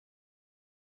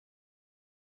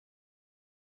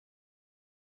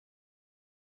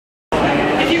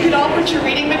put your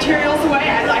reading materials away.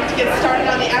 I'd like to get started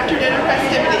on the after-dinner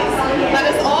festivities.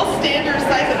 Let us all stand or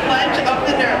recite the pledge of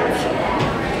the nerds.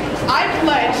 I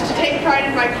pledge to take pride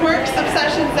in my quirks,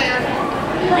 obsessions, and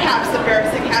perhaps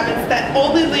embarrassing habits that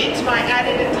only lead to my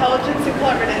added intelligence and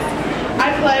cleverness.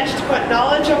 I pledge to put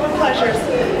knowledge over pleasures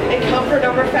and comfort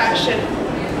over fashion.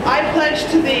 I pledge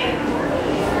to thee,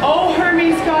 O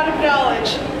Hermes, God of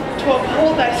knowledge, to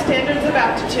uphold thy standards of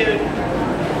aptitude.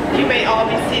 You may all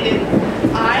be seated.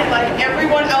 I, like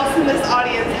everyone else in this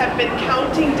audience, have been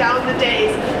counting down the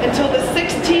days until the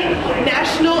 16th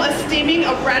National Esteeming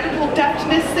of Radical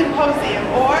Deafness Symposium,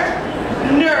 or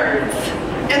NERDS,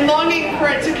 and longing for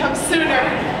it to come sooner,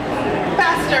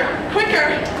 faster,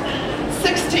 quicker.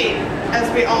 16, as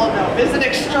we all know, is an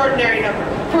extraordinary number,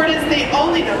 for it is the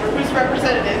only number whose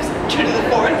representatives, 2 to the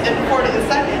 4th and 4 to the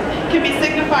 2nd, can be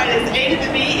signified as A to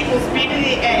the B equals B to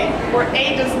the A, where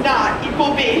A does not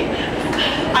equal B.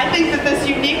 I think that this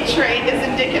unique trait is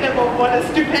indicative of what a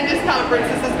stupendous conference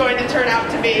this is going to turn out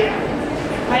to be.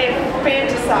 I have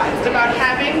fantasized about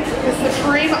having the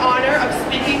supreme honor of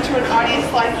speaking to an audience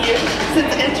like you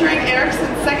since entering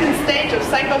Erickson's second stage of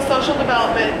psychosocial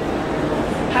development.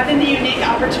 Having the unique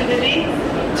opportunity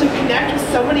to connect with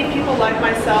so many people like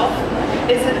myself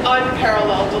is an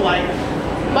unparalleled delight.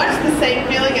 Much the same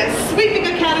feeling as sweeping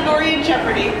a category in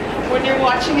Jeopardy when you're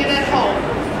watching it at home,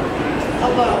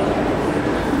 alone.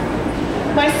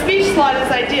 My speech slot is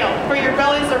ideal, for your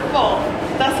bellies are full,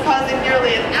 thus causing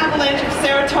nearly an avalanche of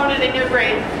serotonin in your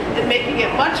brain and making it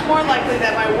much more likely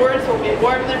that my words will be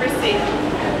warmly received.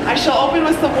 I shall open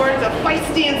with some words of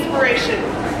feisty inspiration.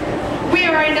 We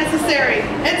are a necessary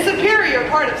and superior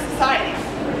part of society.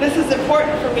 This is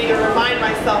important for me to remind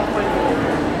myself when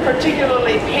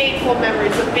particularly painful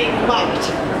memories of being mocked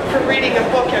for reading a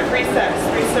book at recess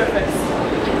resurface.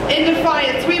 In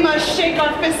defiance, we must shake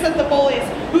our fists at the bullies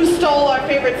who stole our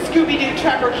favorite Scooby-Doo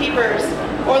Trapper Keepers,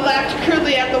 or laughed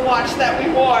crudely at the watch that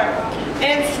we wore,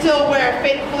 and still wear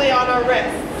faithfully on our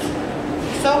wrists.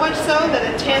 So much so that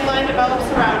a tan line develops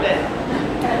around it.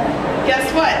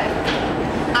 Guess what?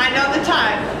 I know the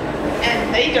time,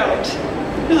 and they don't.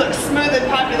 You look smooth and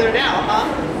popular now, huh?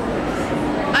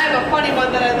 I have a funny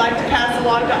one that I'd like to pass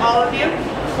along to all of you.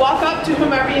 Walk up to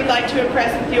whomever you'd like to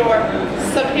impress with your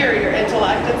superior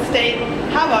intellect and state,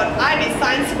 how about I be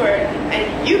sine squared and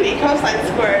you be cosine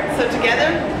squared, so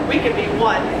together we can be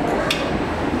one.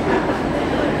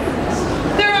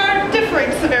 There are differing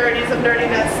severities of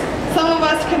nerdiness. Some of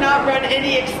us cannot run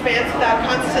any expanse without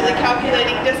constantly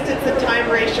calculating distance and time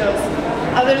ratios.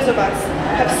 Others of us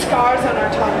have scars on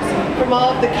our tongues from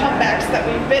all of the comebacks that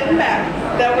we've bitten back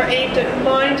that were aimed at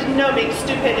mind-numbing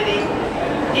stupidity.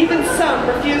 Even some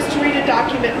refuse to read a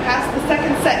document past the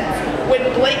second sentence when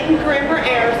blatant grammar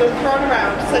errors are thrown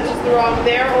around, such as the wrong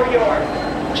there or your.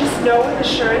 Just know with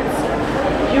assurance,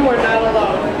 you are not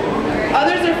alone.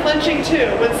 Others are flinching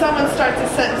too when someone starts a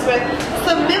sentence with,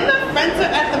 "So me and my friends were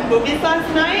at the movies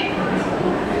last night."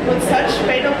 When such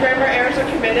fatal grammar errors are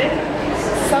committed,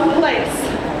 someplace,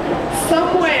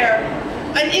 somewhere,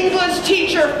 an English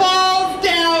teacher falls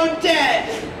down dead.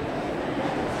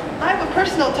 I have a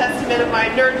personal testament of my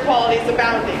nerd qualities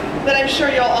abounding that I'm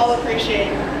sure you'll all appreciate.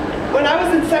 When I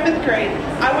was in 7th grade,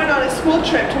 I went on a school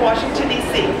trip to Washington,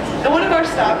 D.C., and one of our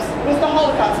stops was the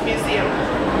Holocaust Museum.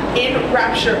 In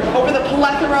rapture over the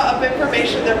plethora of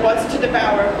information there was to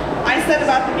devour, I set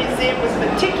about the museum with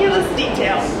meticulous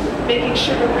detail, making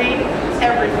sure to read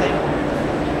everything.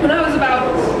 When I was about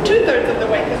 2/3 of the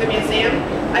way through the museum,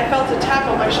 I felt a tap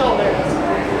on my shoulder.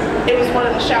 It was one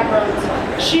of the chaperones.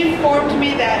 She informed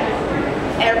me that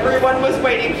everyone was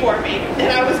waiting for me,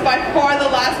 and I was by far the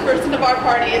last person of our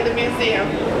party in the museum.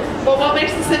 But what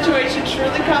makes the situation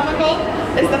truly comical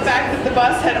is the fact that the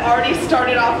bus had already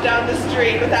started off down the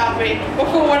street without me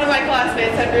before one of my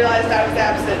classmates had realized I was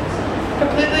absent.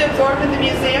 Completely absorbed in the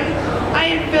museum, I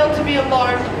had failed to be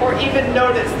alarmed or even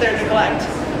notice their neglect.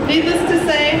 Needless to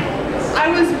say, I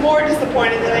was more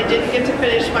disappointed that I didn't get to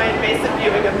finish my invasive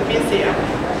viewing of the museum.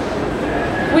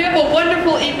 We have a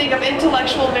wonderful evening of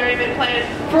intellectual merriment planned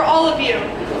for all of you,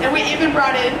 and we even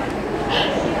brought in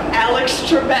Alex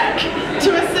Trebek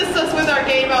to assist us with our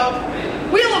game of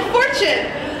Wheel of Fortune.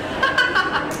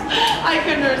 I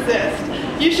couldn't resist.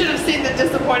 You should have seen the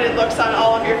disappointed looks on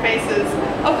all of your faces.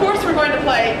 Of course we're going to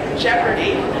play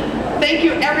Jeopardy! Thank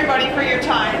you everybody for your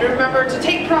time, and remember to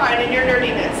take pride in your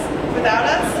nerdiness. Without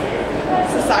us,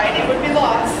 society would be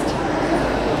lost.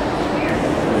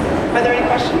 Are there any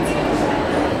questions?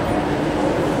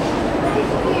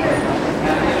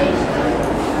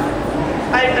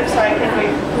 I'm sorry, I can't hear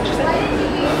you. What'd you say?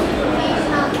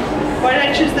 Why did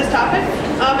I choose this topic?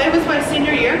 It was my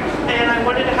senior year, and I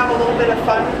wanted to have a little bit of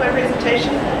fun with my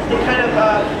presentation and kind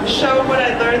of show what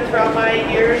I learned throughout my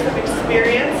years of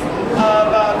experience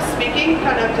of speaking,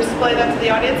 kind of display that to the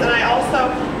audience. And I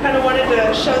also kind of wanted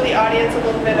to show the audience a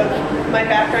little bit of my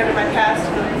background and my past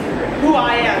and who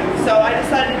I am. So I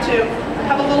decided to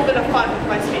have a little bit of fun with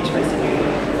my speech my senior year.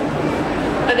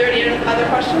 Are there any other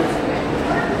questions?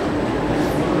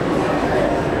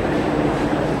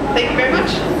 Thank you very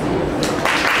much.